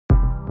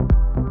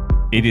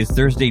It is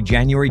Thursday,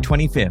 January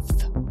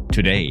 25th.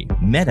 Today,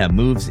 Meta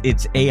moves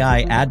its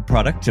AI ad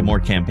product to more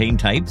campaign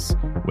types,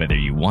 whether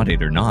you want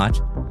it or not.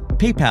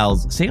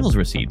 PayPal's sales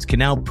receipts can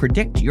now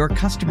predict your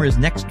customer's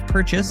next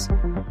purchase.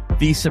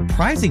 The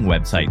surprising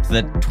website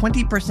that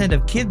 20%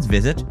 of kids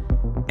visit.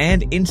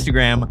 And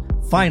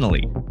Instagram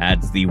finally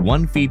adds the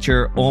one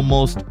feature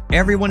almost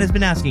everyone has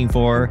been asking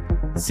for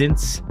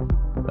since,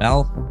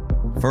 well,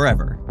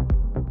 forever.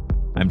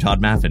 I'm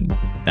Todd Maffin.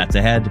 That's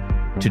ahead.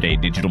 Today,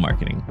 Digital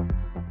Marketing.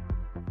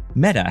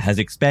 Meta has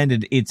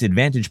expanded its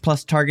Advantage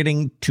Plus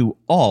targeting to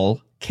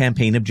all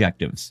campaign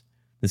objectives.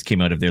 This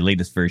came out of their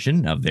latest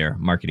version of their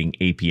marketing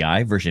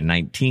API, version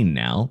 19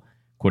 now.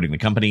 Quoting the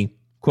company,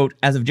 quote,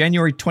 as of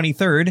January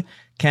 23rd,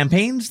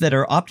 campaigns that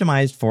are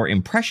optimized for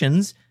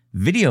impressions,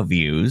 video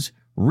views,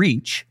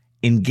 reach,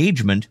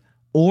 engagement,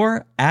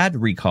 or ad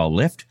recall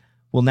lift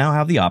will now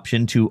have the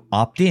option to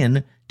opt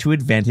in to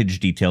Advantage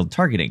Detailed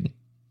Targeting.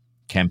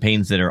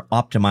 Campaigns that are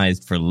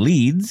optimized for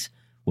leads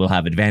will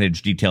have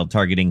Advantage Detailed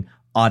Targeting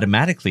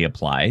automatically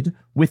applied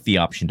with the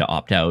option to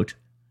opt out,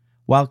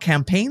 while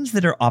campaigns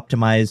that are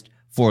optimized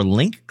for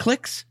link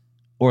clicks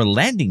or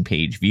landing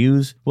page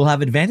views will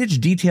have Advantage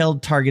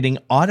Detailed Targeting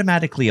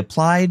automatically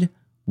applied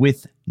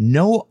with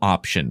no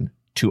option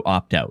to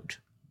opt out.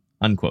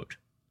 Unquote.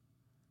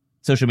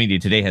 Social Media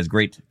Today has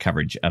great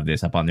coverage of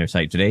this up on their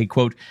site today.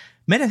 Quote,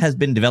 Meta has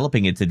been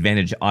developing its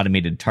Advantage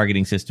automated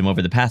targeting system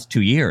over the past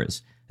 2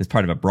 years as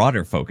part of a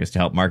broader focus to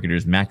help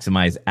marketers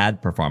maximize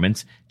ad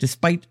performance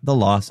despite the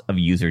loss of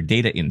user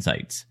data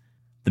insights.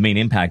 The main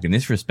impact in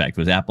this respect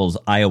was Apple's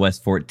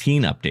iOS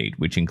 14 update,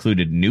 which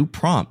included new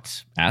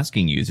prompts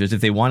asking users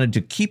if they wanted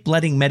to keep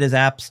letting Meta's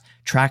apps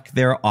track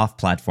their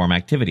off-platform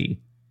activity.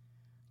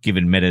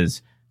 Given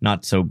Meta's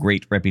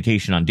not-so-great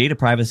reputation on data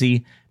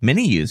privacy,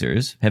 many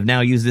users have now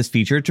used this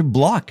feature to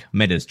block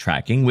Meta's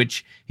tracking,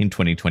 which, in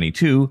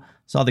 2022,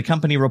 saw the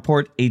company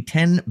report a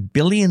 $10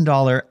 billion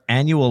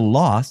annual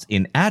loss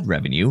in ad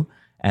revenue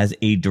as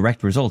a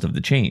direct result of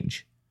the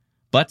change.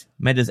 But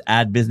Meta's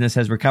ad business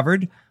has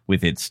recovered,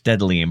 with its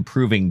steadily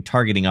improving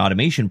targeting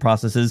automation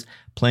processes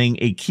playing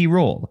a key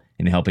role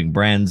in helping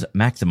brands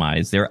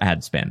maximize their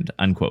ad spend,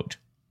 unquote.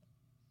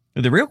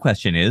 The real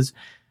question is,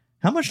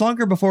 how much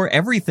longer before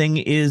everything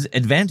is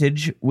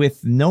Advantage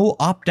with no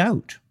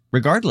opt-out,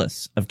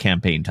 regardless of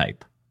campaign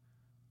type?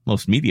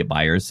 Most media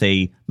buyers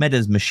say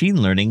Meta's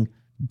machine learning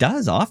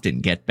does often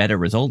get better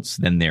results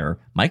than their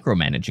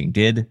micromanaging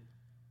did.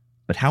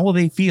 But how will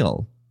they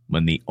feel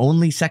when the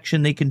only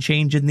section they can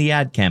change in the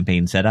ad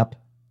campaign setup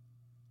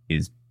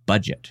is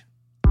budget?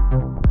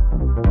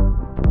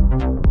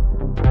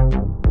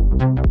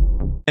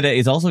 Meta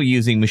is also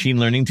using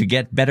machine learning to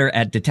get better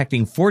at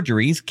detecting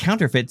forgeries,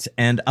 counterfeits,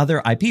 and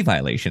other IP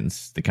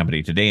violations. The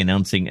company today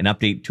announcing an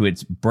update to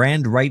its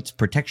Brand Rights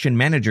Protection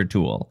Manager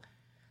tool.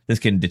 This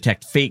can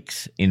detect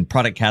fakes in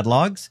product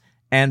catalogs,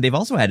 and they've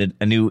also added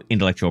a new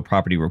intellectual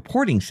property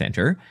reporting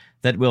center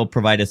that will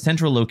provide a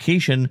central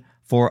location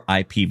for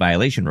IP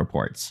violation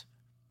reports.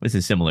 This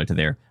is similar to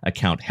their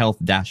account health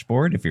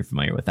dashboard, if you're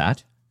familiar with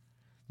that.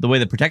 The way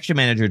the Protection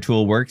Manager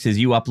tool works is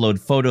you upload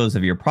photos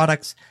of your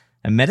products,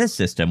 and Meta's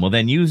system will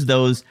then use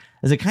those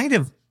as a kind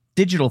of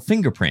digital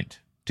fingerprint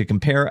to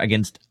compare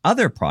against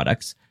other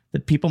products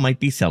that people might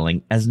be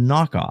selling as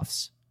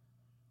knockoffs.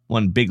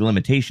 One big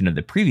limitation of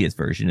the previous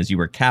version is you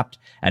were capped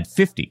at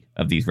 50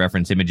 of these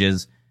reference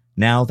images.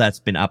 Now that's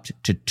been upped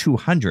to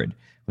 200,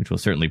 which will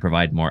certainly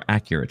provide more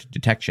accurate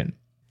detection.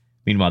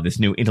 Meanwhile, this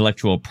new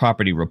intellectual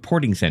property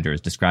reporting center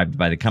is described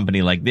by the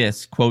company like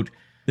this, quote,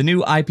 the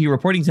new IP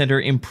reporting center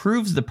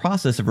improves the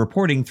process of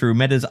reporting through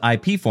Meta's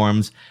IP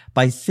forms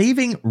by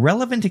saving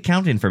relevant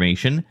account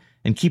information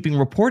and keeping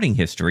reporting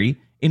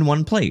history in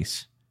one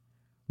place.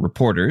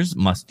 Reporters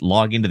must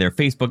log into their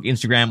Facebook,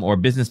 Instagram, or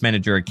Business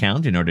Manager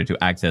account in order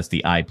to access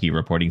the IP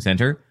reporting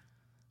center.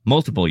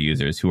 Multiple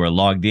users who are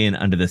logged in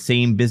under the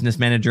same Business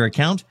Manager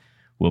account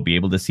will be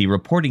able to see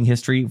reporting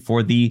history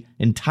for the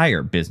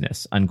entire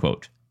business,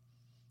 unquote.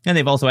 And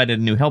they've also added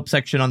a new help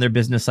section on their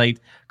business site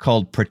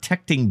called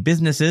Protecting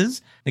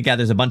Businesses that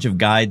gathers a bunch of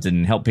guides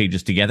and help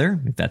pages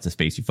together, if that's a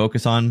space you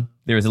focus on.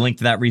 There is a link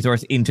to that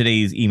resource in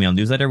today's email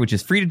newsletter, which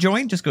is free to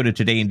join. Just go to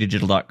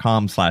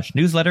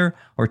todayindigital.com/newsletter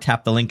or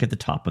tap the link at the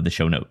top of the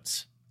show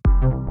notes.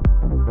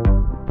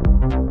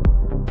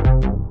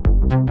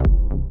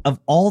 Of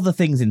all the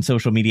things in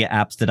social media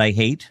apps that I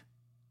hate,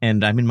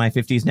 and I'm in my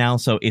 50s now,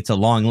 so it's a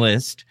long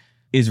list,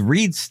 is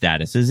read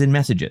statuses in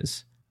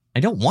messages. I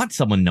don't want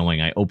someone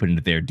knowing I opened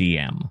their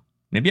DM.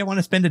 Maybe I want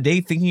to spend a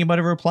day thinking about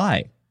a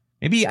reply.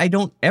 Maybe I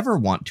don't ever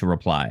want to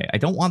reply. I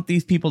don't want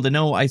these people to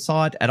know I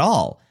saw it at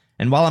all.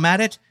 And while I'm at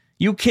it,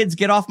 you kids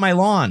get off my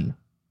lawn.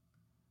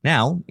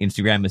 Now,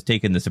 Instagram has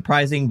taken the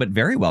surprising but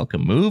very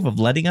welcome move of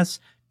letting us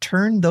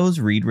turn those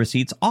read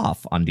receipts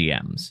off on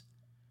DMs.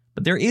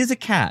 But there is a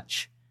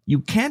catch. You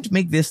can't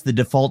make this the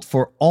default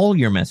for all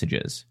your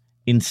messages.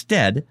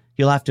 Instead,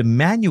 you'll have to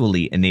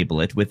manually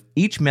enable it with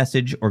each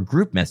message or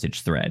group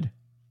message thread.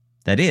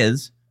 That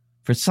is,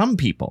 for some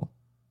people,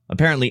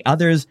 Apparently,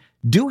 others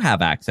do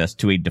have access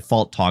to a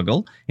default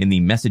toggle in the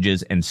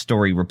messages and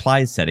story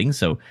replies settings,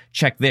 so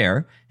check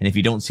there. And if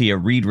you don't see a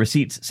read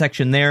receipts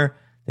section there,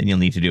 then you'll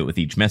need to do it with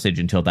each message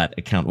until that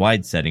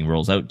account-wide setting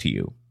rolls out to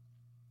you.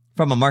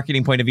 From a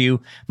marketing point of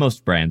view,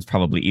 most brands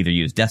probably either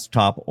use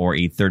desktop or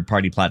a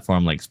third-party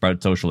platform like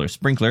Sprout Social or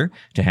Sprinkler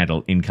to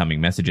handle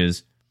incoming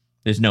messages.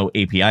 There's no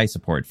API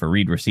support for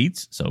read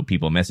receipts, so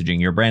people messaging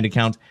your brand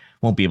account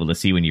won't be able to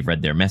see when you've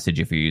read their message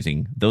if you're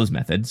using those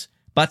methods.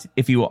 But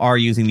if you are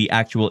using the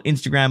actual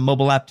Instagram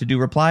mobile app to do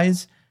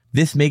replies,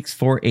 this makes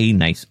for a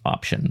nice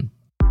option.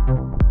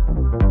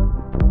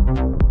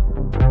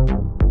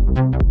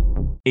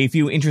 A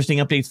few interesting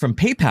updates from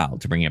PayPal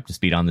to bring you up to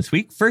speed on this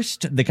week.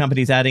 First, the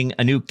company's adding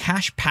a new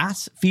Cash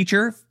Pass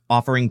feature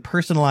offering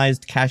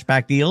personalized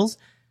cashback deals.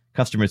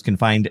 Customers can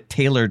find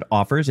tailored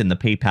offers in the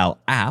PayPal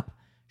app,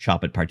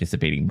 shop at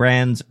participating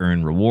brands,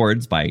 earn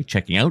rewards by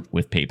checking out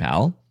with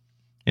PayPal.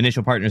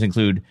 Initial partners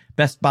include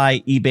Best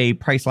Buy, eBay,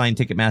 Priceline,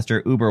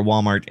 Ticketmaster, Uber,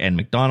 Walmart, and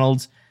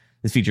McDonald's.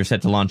 This feature is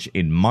set to launch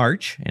in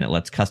March, and it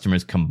lets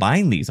customers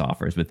combine these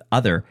offers with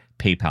other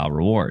PayPal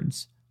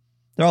rewards.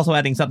 They're also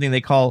adding something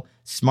they call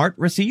Smart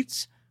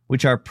Receipts,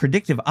 which are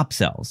predictive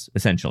upsells,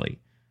 essentially.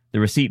 The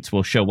receipts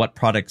will show what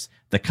products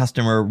the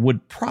customer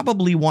would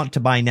probably want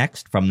to buy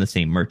next from the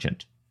same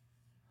merchant.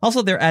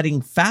 Also, they're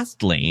adding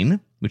Fast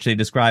Lane, which they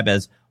describe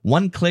as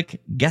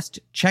one-click guest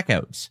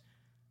checkouts.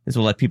 This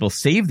will let people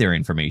save their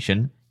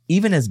information,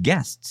 even as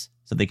guests,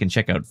 so they can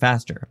check out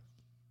faster.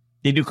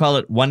 They do call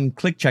it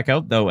one-click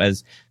checkout, though,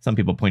 as some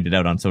people pointed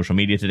out on social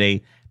media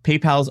today,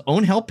 PayPal's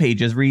own help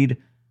pages read,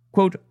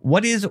 quote,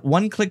 "What is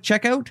one-click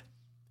checkout?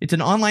 It's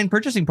an online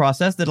purchasing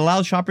process that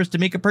allows shoppers to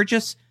make a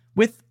purchase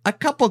with a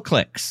couple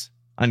clicks,"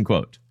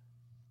 unquote.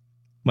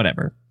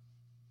 Whatever.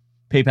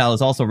 PayPal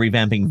is also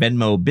revamping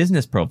Venmo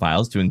business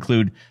profiles to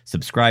include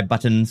subscribe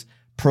buttons,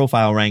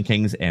 profile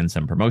rankings, and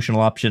some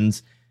promotional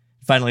options.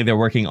 Finally, they're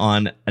working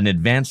on an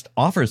advanced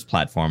offers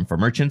platform for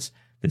merchants.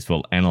 This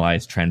will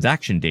analyze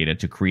transaction data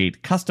to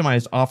create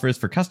customized offers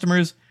for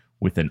customers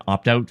with an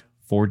opt-out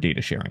for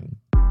data sharing.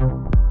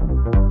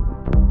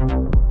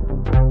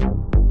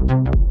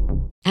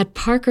 At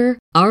Parker,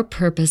 our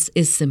purpose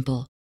is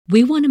simple.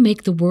 We want to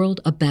make the world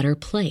a better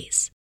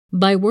place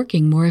by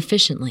working more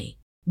efficiently,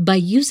 by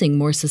using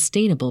more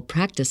sustainable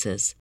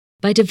practices,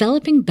 by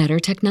developing better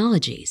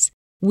technologies.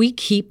 We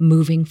keep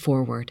moving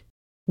forward.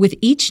 With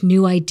each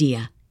new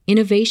idea,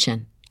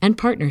 innovation, and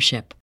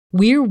partnership,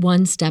 we're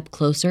one step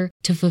closer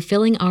to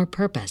fulfilling our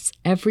purpose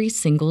every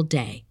single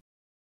day.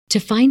 To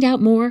find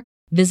out more,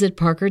 visit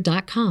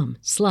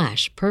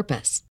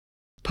parker.com/purpose.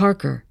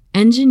 Parker,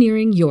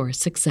 engineering your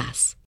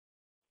success.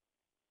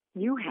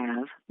 You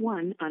have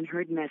one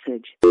unheard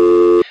message.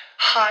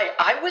 Hi,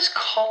 I was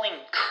calling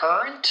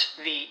Current,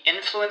 the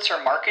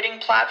influencer marketing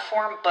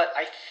platform, but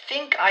I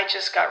think I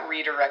just got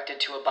redirected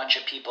to a bunch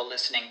of people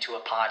listening to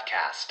a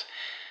podcast.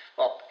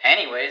 Well,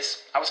 anyways,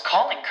 I was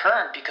calling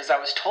Current because I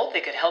was told they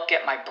could help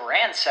get my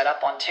brand set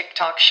up on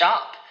TikTok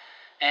Shop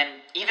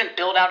and even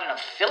build out an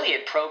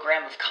affiliate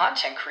program of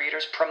content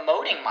creators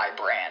promoting my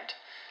brand.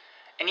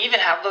 And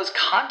even have those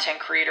content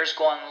creators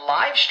go on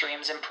live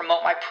streams and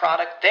promote my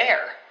product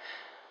there.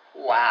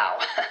 Wow,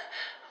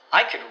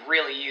 I could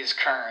really use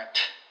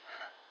Current.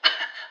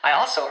 I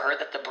also heard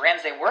that the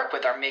brands they work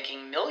with are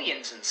making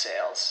millions in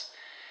sales.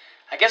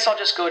 I guess I'll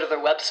just go to their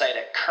website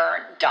at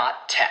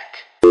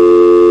current.tech.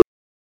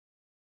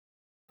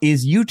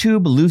 Is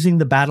YouTube losing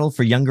the battle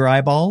for younger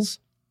eyeballs?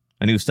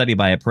 A new study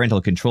by a parental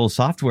control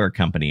software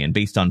company and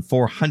based on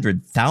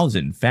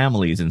 400,000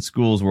 families in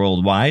schools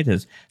worldwide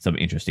has some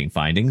interesting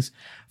findings.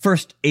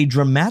 First, a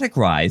dramatic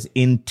rise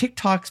in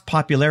TikTok's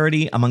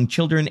popularity among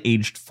children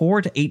aged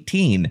 4 to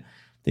 18.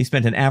 They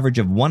spent an average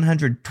of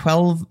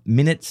 112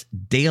 minutes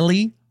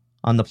daily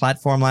on the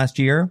platform last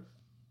year.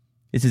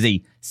 This is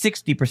a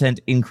 60%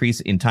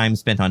 increase in time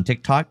spent on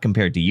TikTok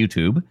compared to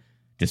YouTube,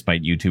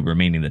 despite YouTube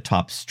remaining the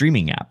top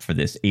streaming app for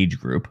this age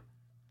group.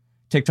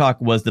 TikTok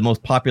was the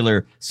most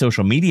popular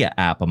social media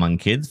app among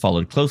kids,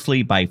 followed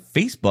closely by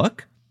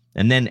Facebook,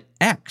 and then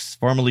X,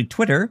 formerly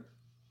Twitter.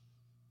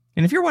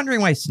 And if you're wondering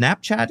why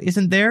Snapchat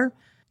isn't there,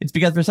 it's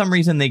because for some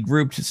reason they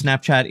grouped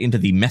Snapchat into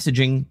the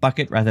messaging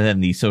bucket rather than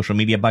the social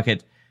media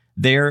bucket.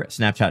 There,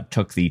 Snapchat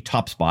took the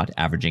top spot,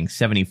 averaging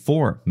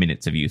 74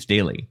 minutes of use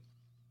daily.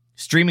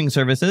 Streaming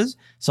services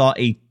saw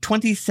a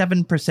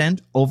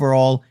 27%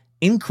 overall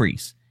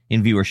increase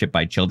in viewership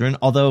by children,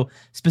 although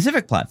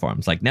specific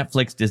platforms like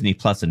Netflix, Disney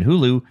Plus, and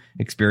Hulu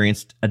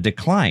experienced a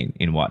decline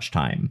in watch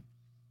time.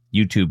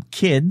 YouTube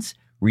Kids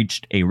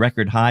reached a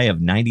record high of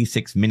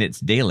 96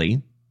 minutes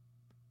daily.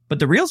 But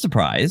the real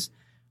surprise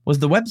was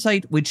the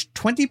website which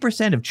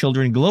 20% of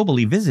children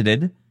globally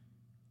visited,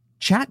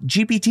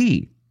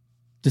 ChatGPT.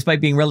 Despite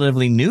being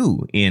relatively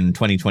new in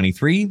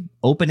 2023,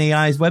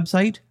 OpenAI's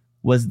website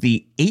was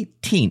the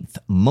 18th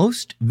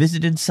most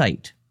visited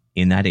site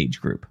in that age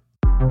group.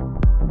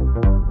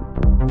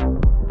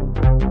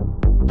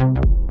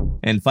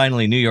 And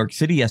finally, New York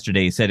City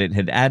yesterday said it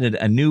had added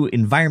a new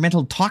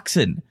environmental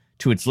toxin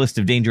to its list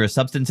of dangerous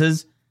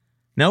substances.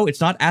 No, it's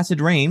not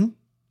acid rain.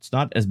 It's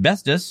not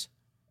asbestos.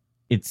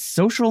 It's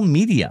social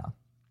media.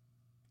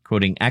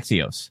 Quoting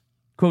Axios.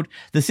 Quote,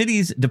 the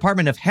city's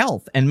Department of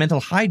Health and Mental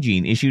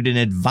Hygiene issued an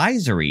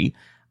advisory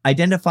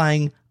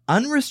identifying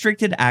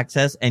unrestricted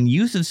access and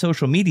use of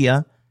social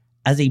media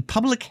as a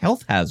public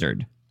health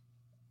hazard.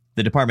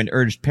 The department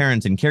urged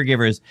parents and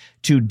caregivers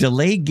to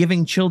delay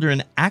giving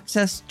children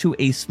access to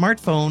a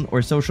smartphone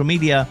or social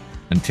media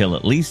until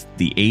at least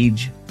the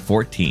age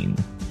 14.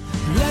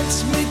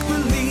 Let's make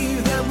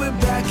believe that we're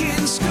back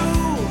in school.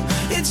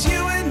 It's you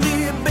and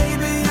me,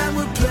 baby, and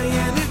we're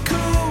playing it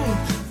cool.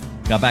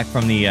 Got back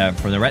from the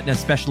retina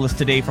specialist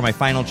today for my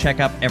final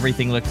checkup.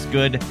 Everything looks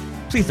good.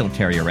 Please don't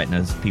tear your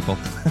retinas, people.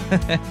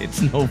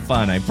 It's no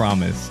fun, I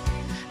promise.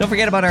 Don't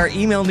forget about our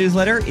email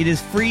newsletter. It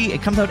is free.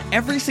 It comes out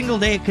every single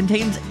day. It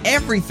contains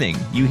everything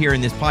you hear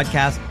in this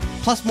podcast,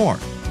 plus more.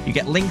 You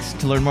get links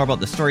to learn more about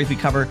the stories we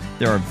cover.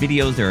 There are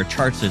videos, there are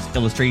charts, there's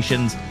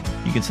illustrations.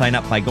 You can sign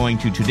up by going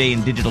to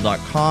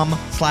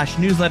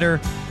todayindigital.com/newsletter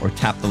or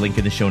tap the link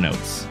in the show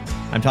notes.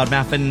 I'm Todd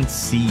Maffin.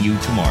 See you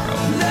tomorrow.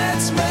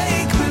 Let's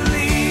make believe.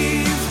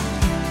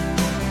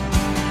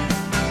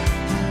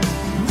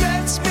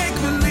 Let's make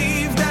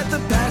believe that the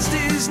past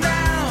is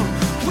now.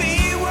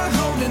 We were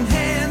holding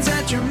hands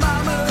at your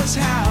mama's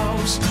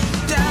house,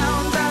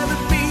 down by the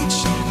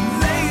beach,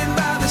 laying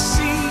by the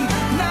sea,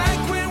 like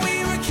when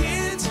we were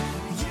kids,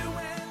 you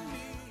and me.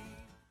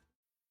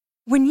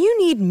 When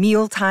you need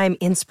mealtime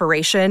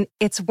inspiration,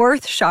 it's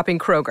worth shopping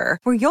Kroger,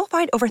 where you'll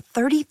find over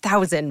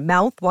 30,000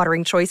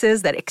 mouth-watering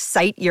choices that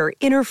excite your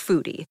inner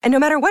foodie. And no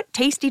matter what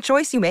tasty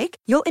choice you make,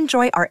 you'll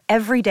enjoy our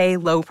everyday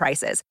low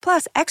prices,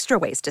 plus extra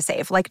ways to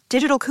save, like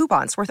digital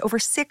coupons worth over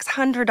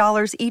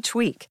 $600 each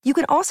week. You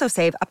can also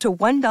save up to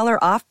 $1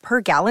 off per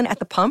gallon at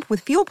the pump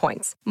with fuel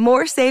points.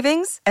 More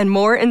savings and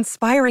more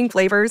inspiring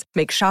flavors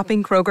make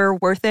shopping Kroger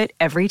worth it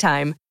every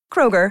time.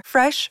 Kroger,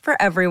 fresh for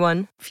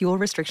everyone. Fuel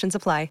restrictions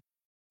apply.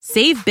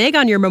 Save big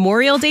on your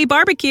Memorial Day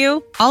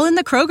barbecue, all in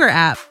the Kroger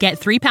app. Get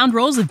 3-pound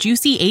rolls of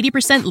juicy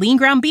 80% lean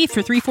ground beef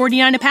for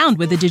 $3.49 a pound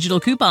with a digital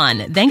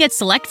coupon. Then get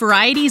select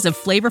varieties of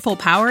flavorful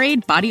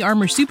Powerade, Body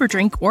Armor Super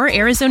Drink, or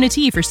Arizona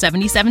tea for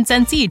 77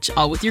 cents each,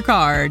 all with your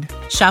card.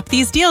 Shop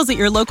these deals at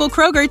your local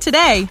Kroger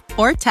today,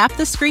 or tap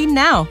the screen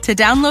now to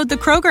download the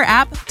Kroger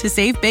app to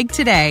save big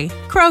today.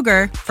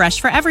 Kroger,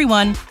 fresh for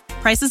everyone.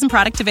 Prices and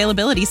product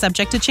availability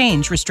subject to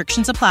change.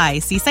 Restrictions apply.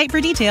 See site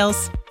for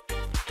details.